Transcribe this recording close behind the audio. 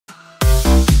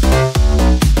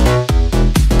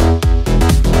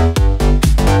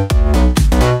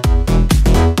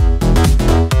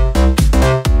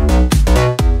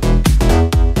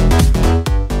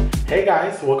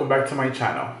guys, welcome back to my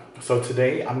channel. So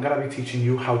today I'm gonna be teaching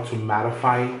you how to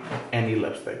mattify any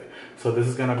lipstick. So this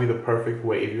is gonna be the perfect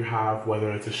way if you have,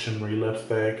 whether it's a shimmery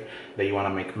lipstick that you wanna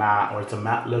make matte, or it's a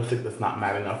matte lipstick that's not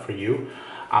matte enough for you.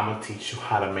 I'm gonna teach you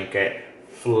how to make it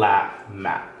flat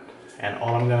matte. And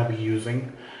all I'm gonna be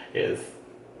using is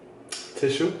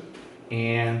tissue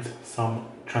and some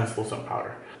translucent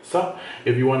powder. So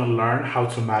if you wanna learn how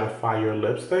to mattify your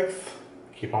lipsticks,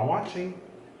 keep on watching.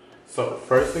 So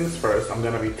first things first, I'm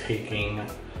gonna be taking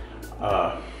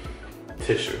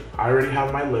tissue. I already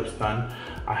have my lips done.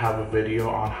 I have a video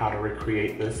on how to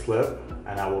recreate this lip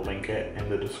and I will link it in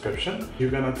the description.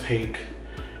 You're gonna take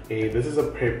this is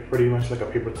pretty much like a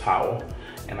paper towel,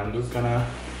 and I'm just gonna,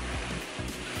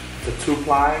 it's a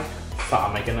 2-ply, so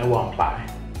I'm making it 1-ply.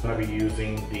 I'm gonna be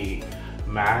using the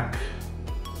MAC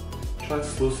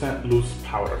translucent loose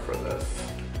powder for this.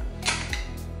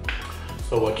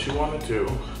 So what you wanna do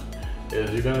is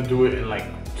you're gonna do it in like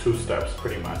 2 steps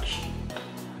pretty much.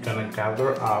 You're gonna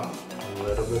gather up a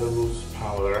little bit of loose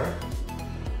powder,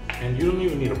 and you don't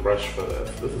even need a brush for this.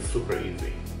 This is super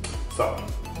easy. So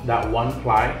that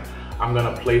 1-ply I'm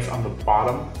gonna place on the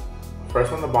bottom,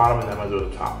 first on the bottom and then I'm gonna do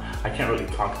the top. I can't really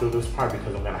talk through this part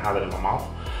because I'm gonna have it in my mouth,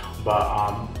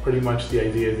 but pretty much the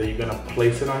idea is that you're gonna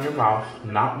place it on your mouth,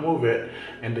 not move it,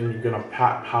 and then you're gonna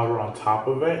pat powder on top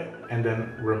of it and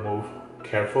then remove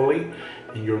carefully,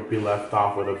 and you'll be left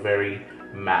off with a very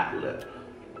matte lip.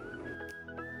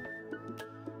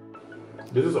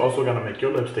 This is also gonna make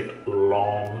your lipstick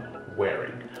long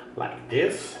wearing, like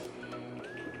this,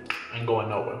 and going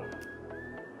nowhere.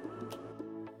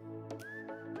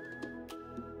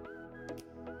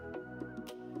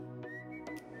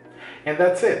 And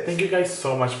that's it. Thank you guys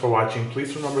so much for watching.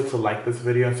 Please remember to like this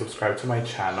video and subscribe to my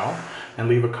channel, and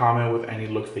leave a comment with any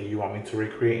looks that you want me to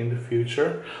recreate in the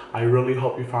future. I really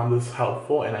hope you found this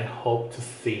helpful, and I hope to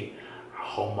see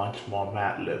how much more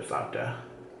matte lips out there.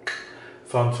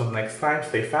 So until next time,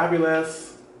 stay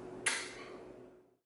fabulous.